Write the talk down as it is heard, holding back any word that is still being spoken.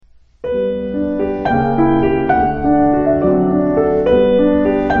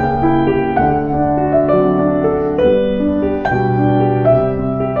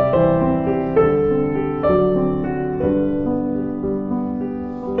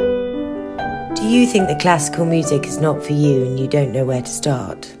Do you think that classical music is not for you and you don't know where to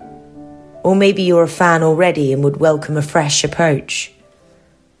start? Or maybe you're a fan already and would welcome a fresh approach.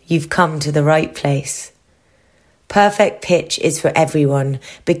 You've come to the right place. Perfect Pitch is for everyone,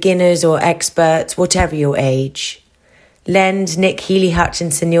 beginners or experts, whatever your age. Lend Nick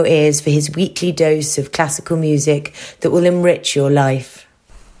Healy-Hutchinson your ears for his weekly dose of classical music that will enrich your life.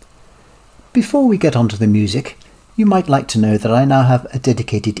 Before we get on to the music, you might like to know that I now have a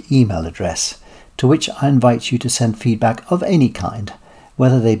dedicated email address to which I invite you to send feedback of any kind,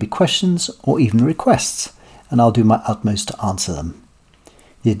 whether they be questions or even requests, and I'll do my utmost to answer them.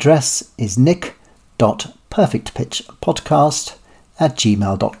 The address is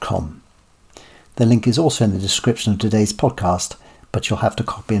nick.perfectpitchpodcast@gmail.com. The link is also in the description of today's podcast, but you'll have to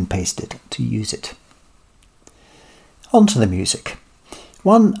copy and paste it to use it. On to the music.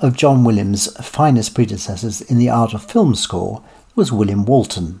 One of John Williams' finest predecessors in the art of film score was William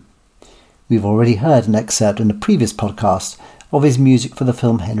Walton. We've already heard an excerpt in a previous podcast of his music for the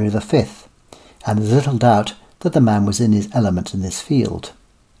film Henry V, and there's little doubt that the man was in his element in this field.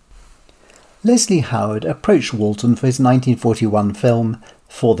 Leslie Howard approached Walton for his 1941 film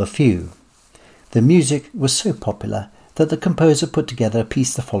For the Few. The music was so popular that the composer put together a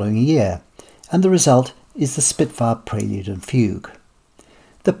piece the following year, and the result is the Spitfire Prelude and Fugue.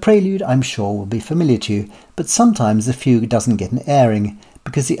 The prelude, I'm sure, will be familiar to you, but sometimes the fugue doesn't get an airing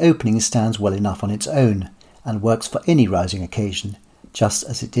because the opening stands well enough on its own and works for any rousing occasion, just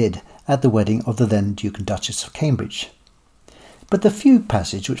as it did at the wedding of the then Duke and Duchess of Cambridge. But the fugue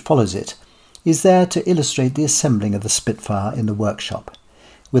passage which follows it is there to illustrate the assembling of the Spitfire in the workshop,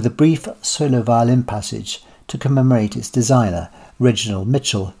 with a brief solo violin passage to commemorate its designer, Reginald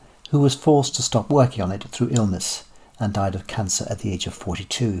Mitchell, who was forced to stop working on it through illness and died of cancer at the age of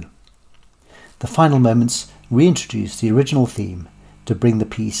 42. The final moments reintroduce the original theme to bring the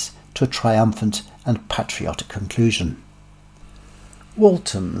piece to a triumphant and patriotic conclusion.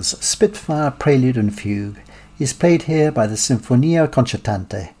 Walton's Spitfire Prelude and Fugue is played here by the Sinfonia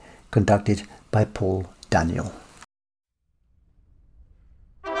Concertante, conducted by Paul Daniel.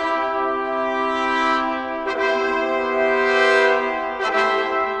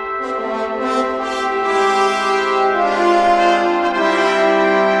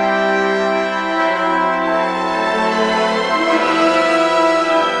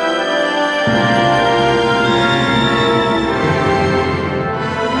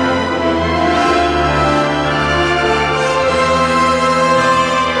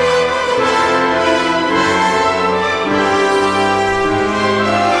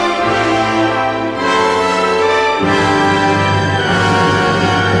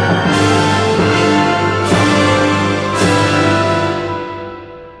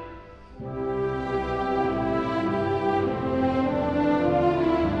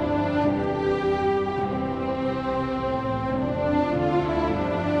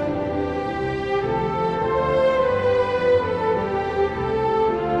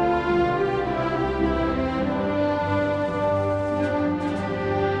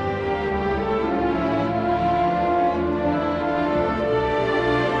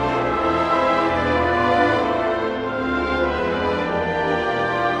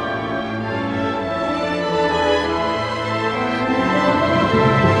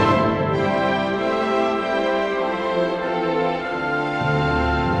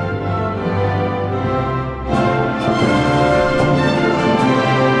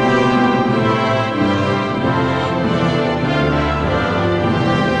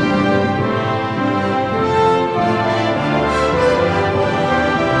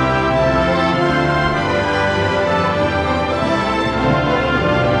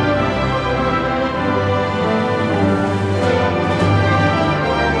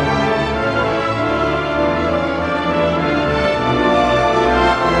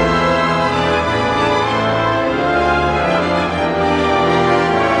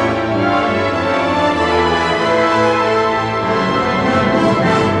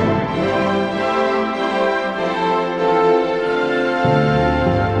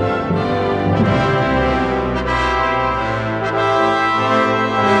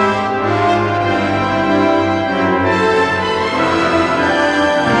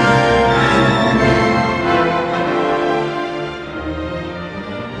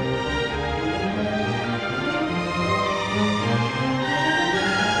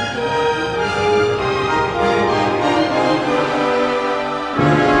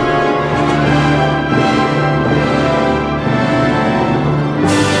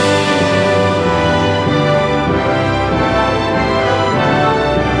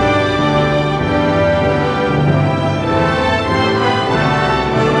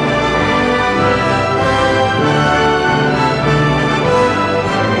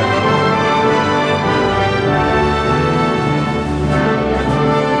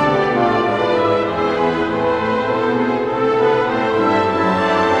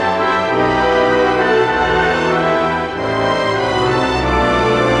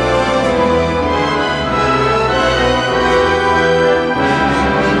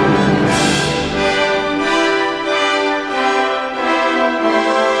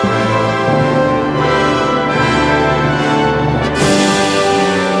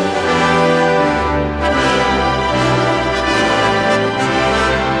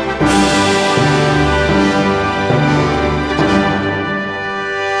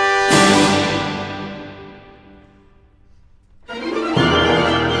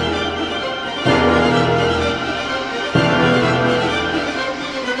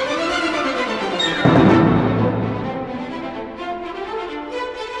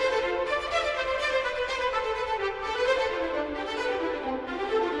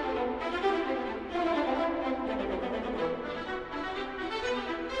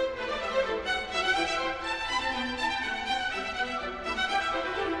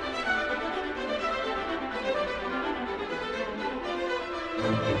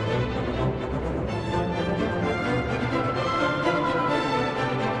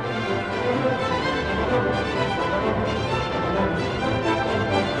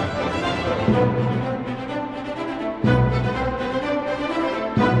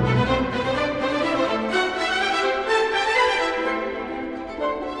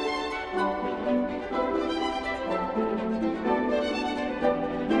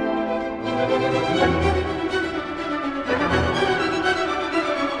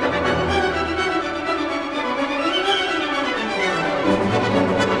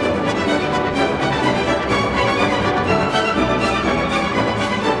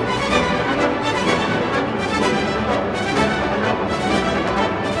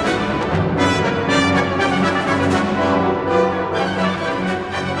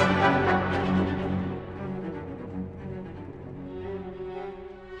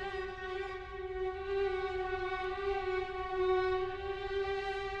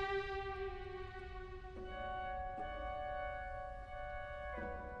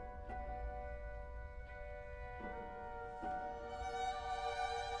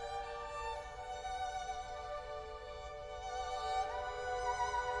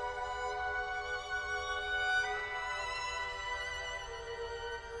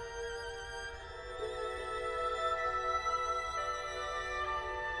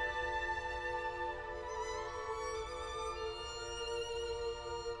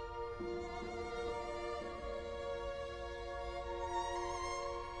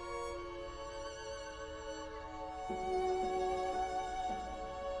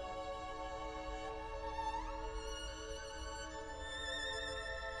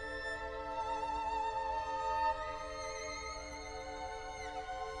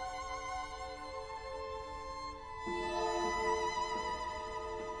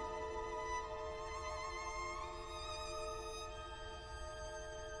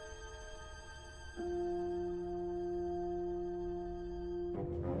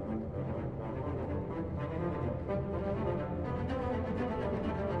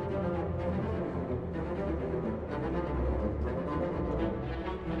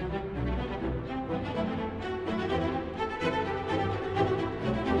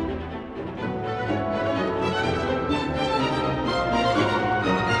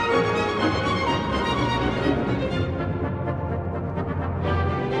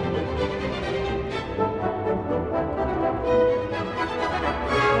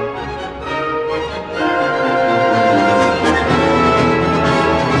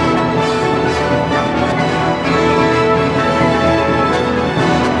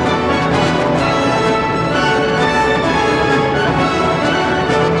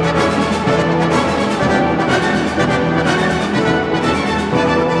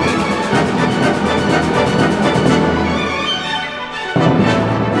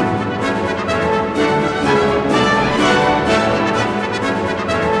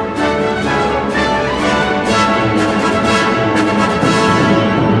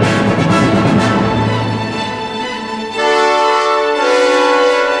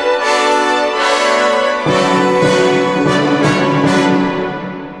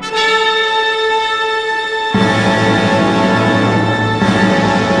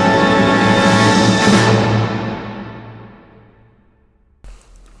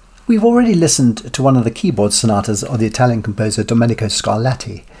 We've already listened to one of the keyboard sonatas of the Italian composer Domenico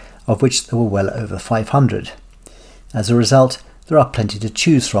Scarlatti, of which there were well over 500. As a result, there are plenty to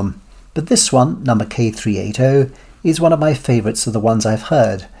choose from, but this one, number K380, is one of my favourites of the ones I've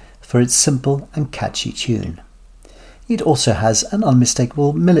heard, for its simple and catchy tune. It also has an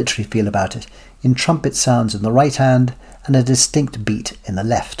unmistakable military feel about it, in trumpet sounds in the right hand and a distinct beat in the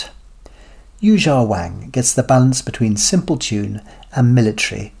left. Yu Jia Wang gets the balance between simple tune and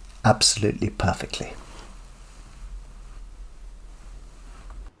military absolutely perfectly.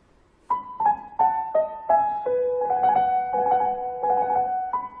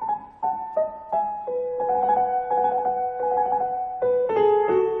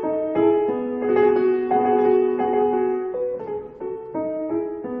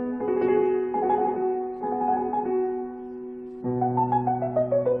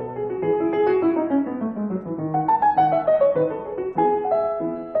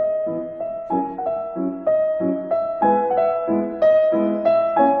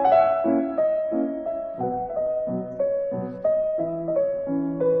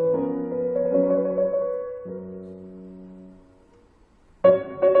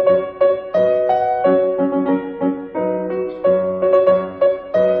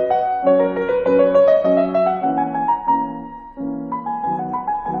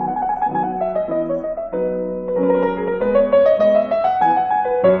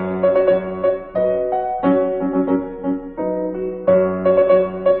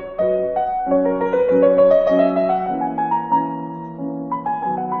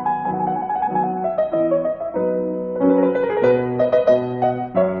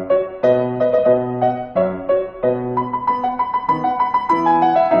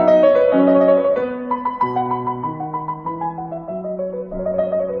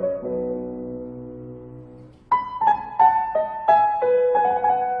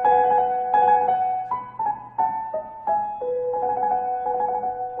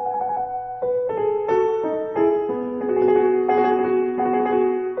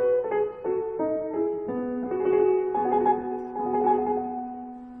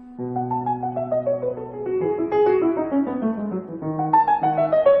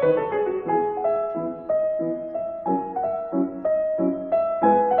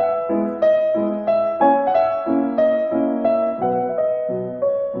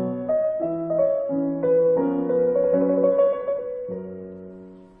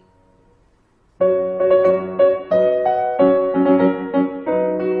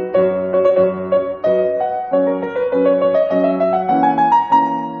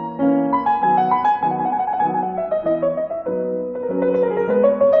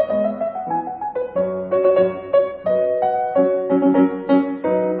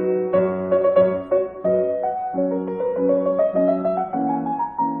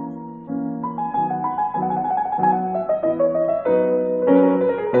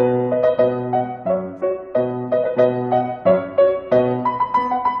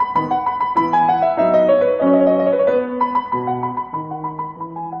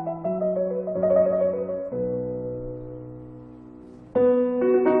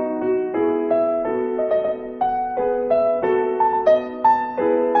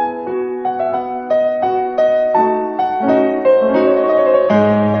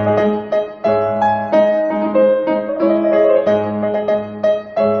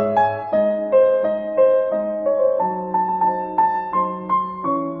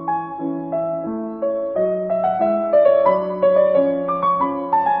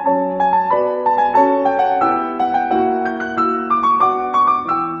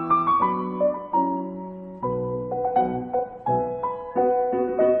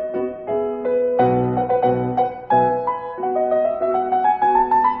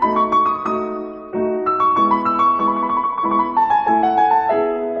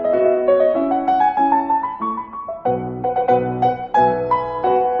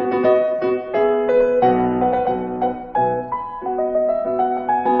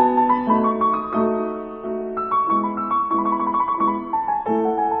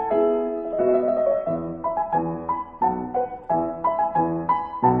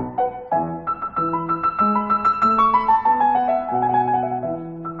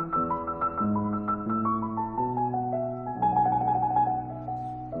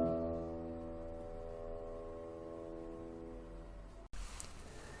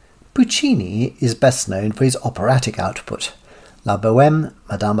 Puccini is best known for his operatic output, La Bohème,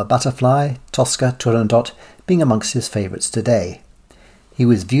 Madama Butterfly, Tosca, Turandot being amongst his favourites today. He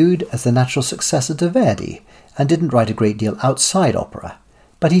was viewed as the natural successor to Verdi and didn't write a great deal outside opera,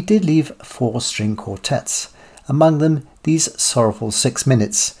 but he did leave 4-string quartets, among them these sorrowful 6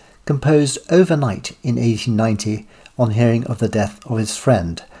 minutes, composed overnight in 1890 on hearing of the death of his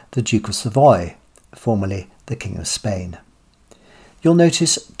friend, the Duke of Savoy, formerly the King of Spain. You'll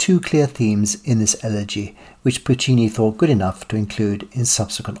notice 2 clear themes in this elegy, which Puccini thought good enough to include in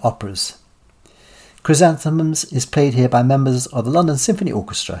subsequent operas. Chrysanthemums is played here by members of the London Symphony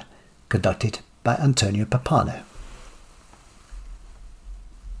Orchestra, conducted by Antonio Pappano.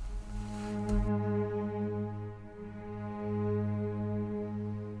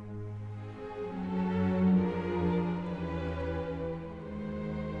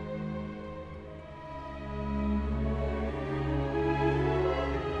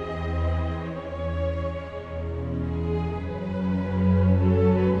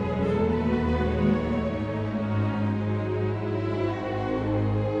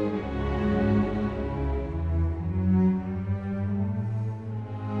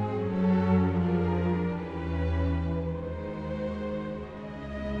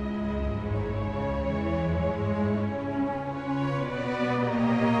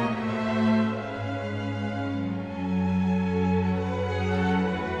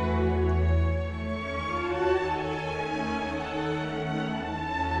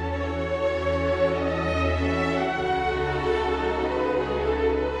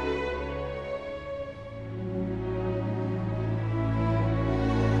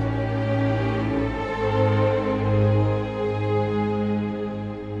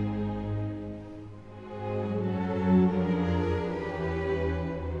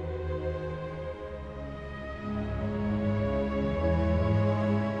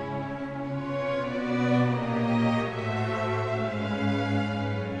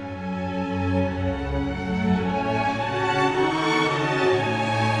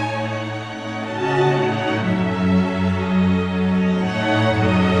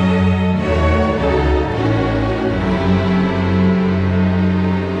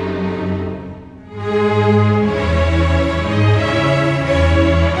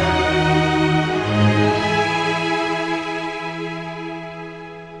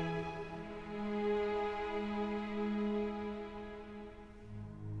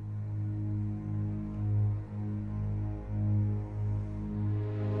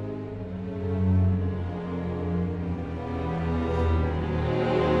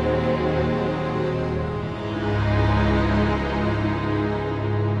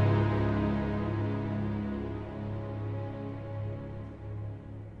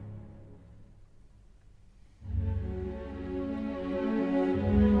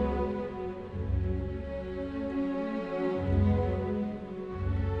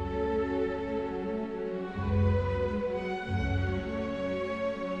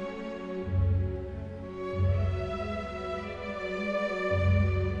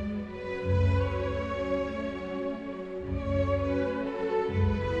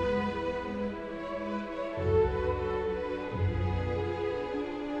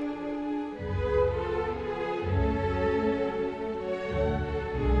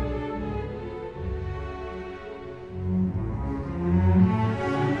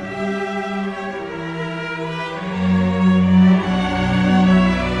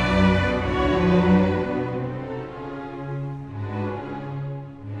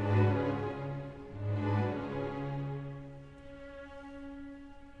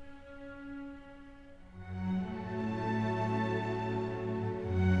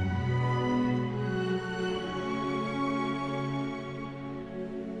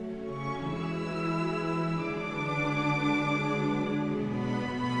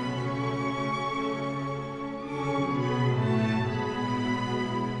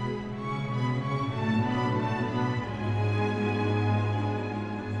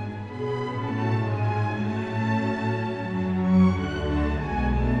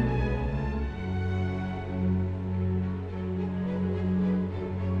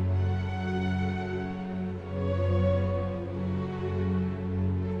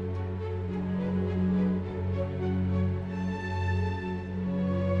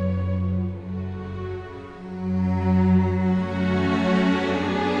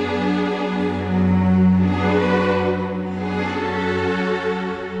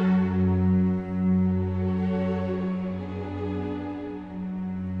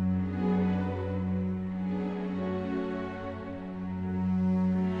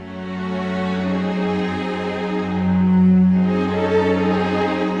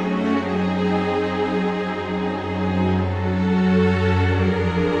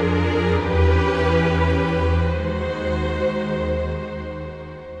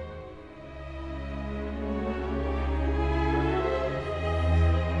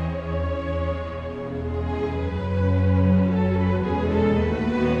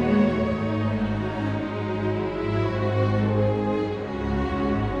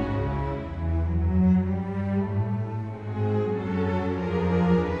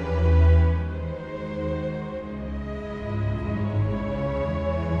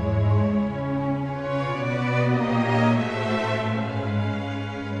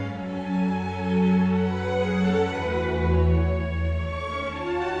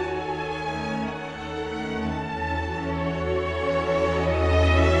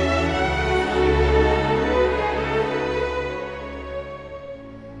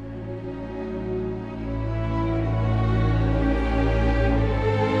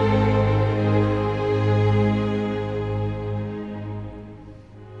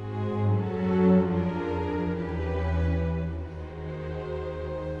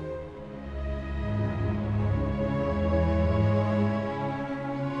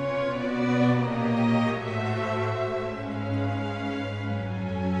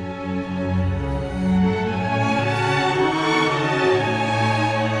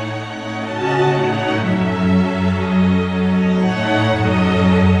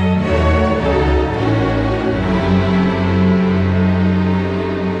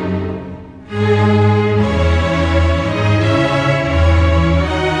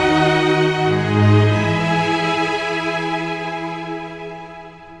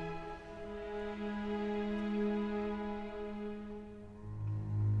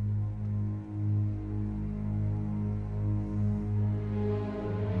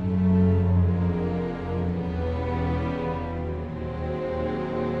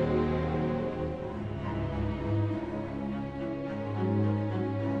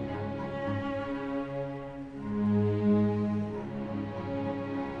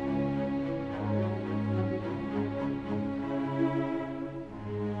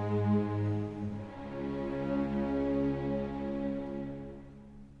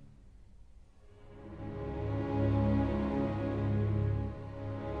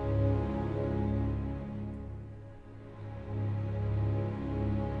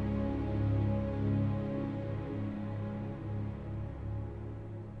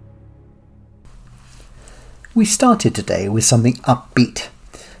 We started today with something upbeat,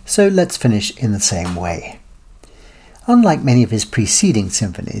 so let's finish in the same way. Unlike many of his preceding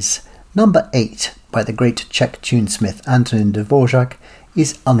symphonies, Number 8 by the great Czech tunesmith Antonin Dvorak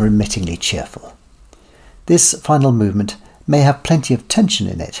is unremittingly cheerful. This final movement may have plenty of tension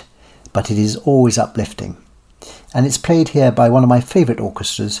in it, but it is always uplifting, and it's played here by one of my favourite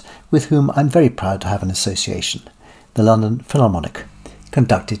orchestras with whom I'm very proud to have an association, the London Philharmonic,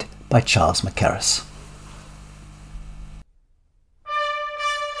 conducted by Charles Mackerras.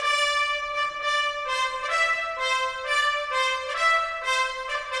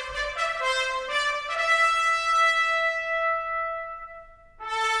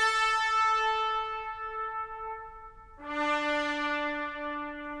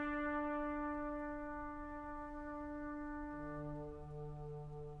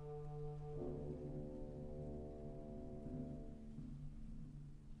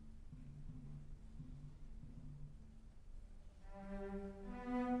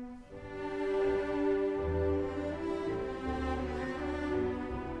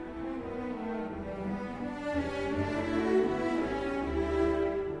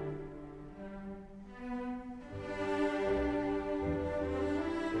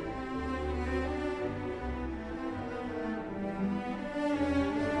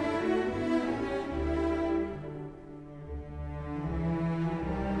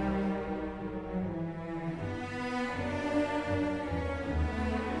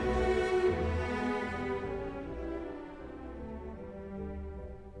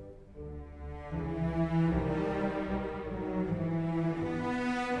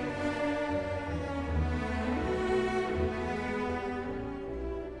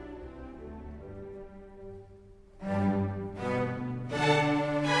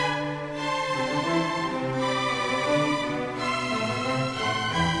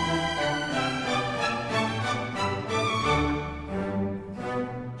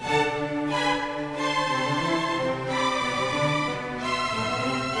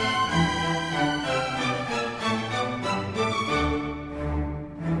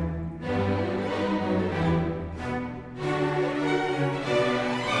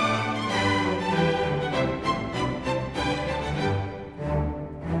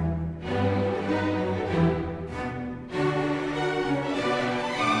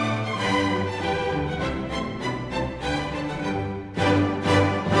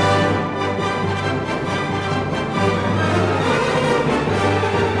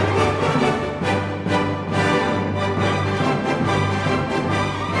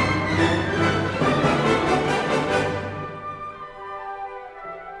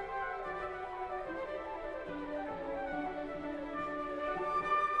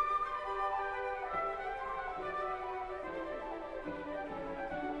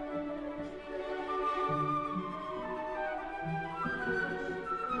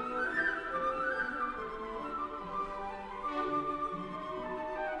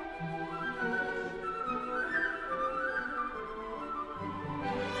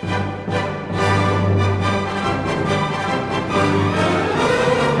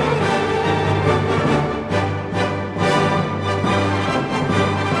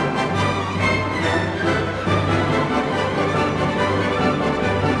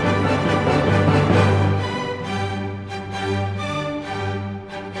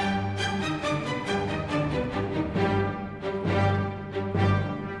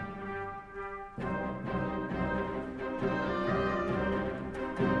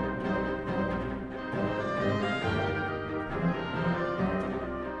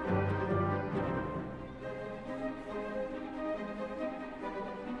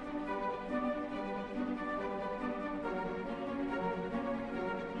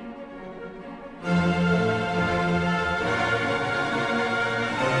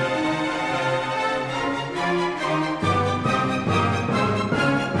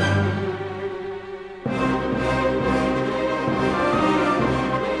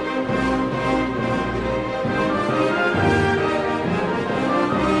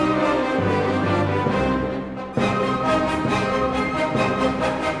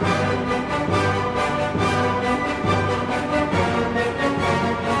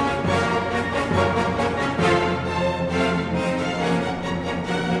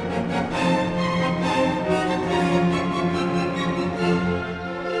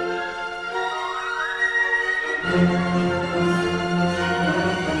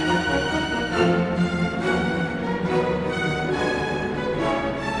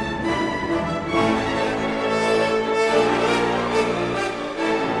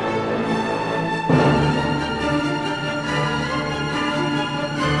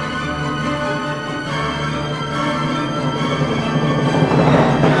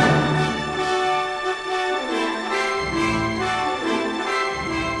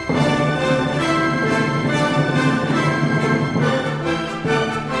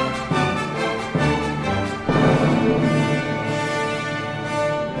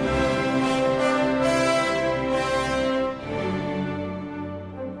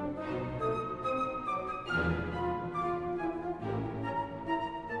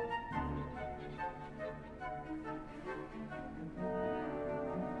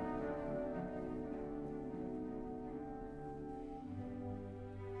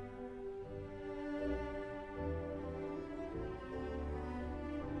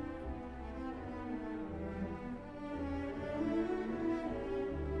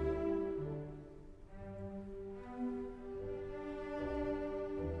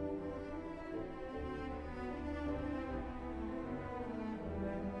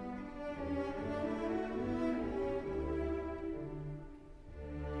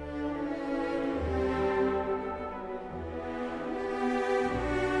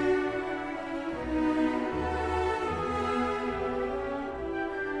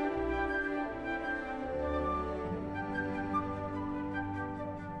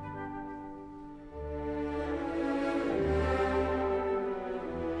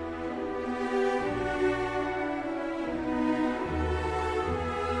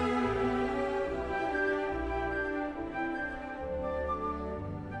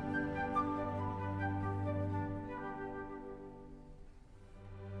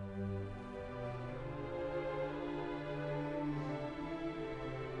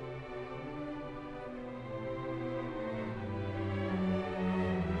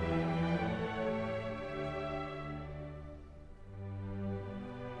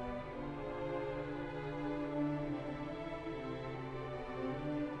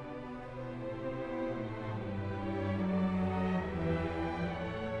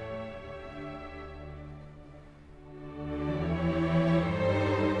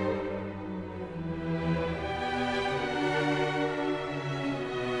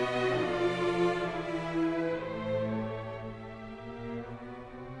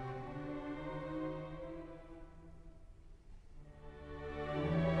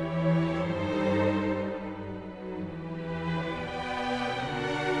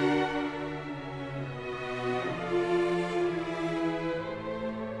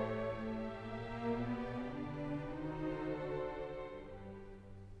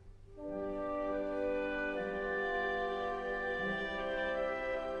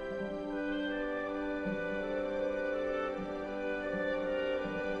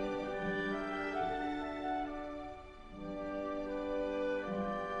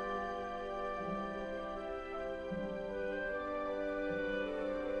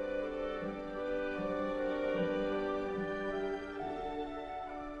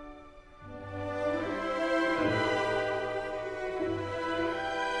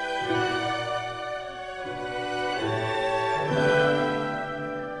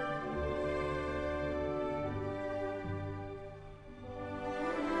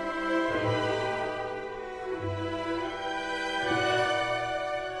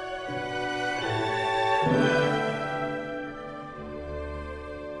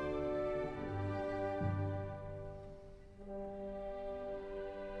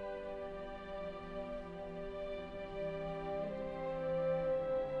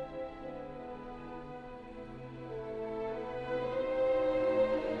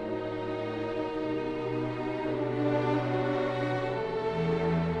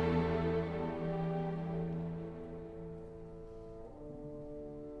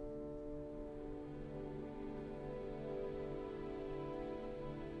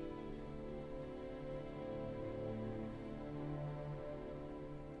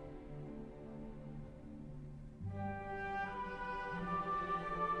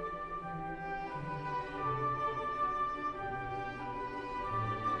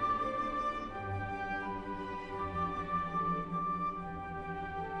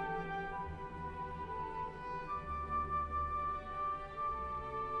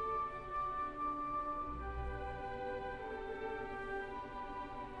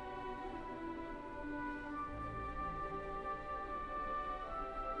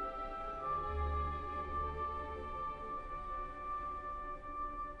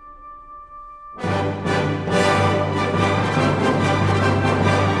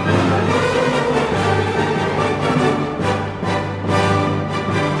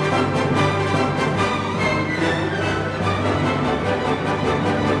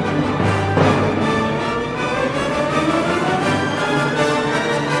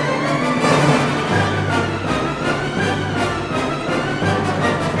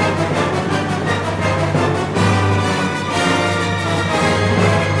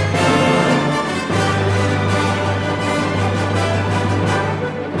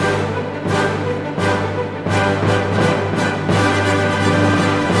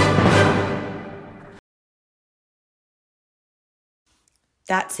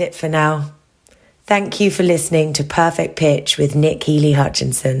 That's it for now. Thank you for listening to Perfect Pitch with Nick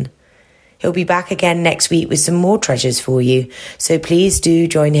Healy-Hutchinson. He'll be back again next week with some more treasures for you, so please do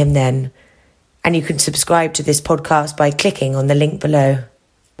join him then. And you can subscribe to this podcast by clicking on the link below.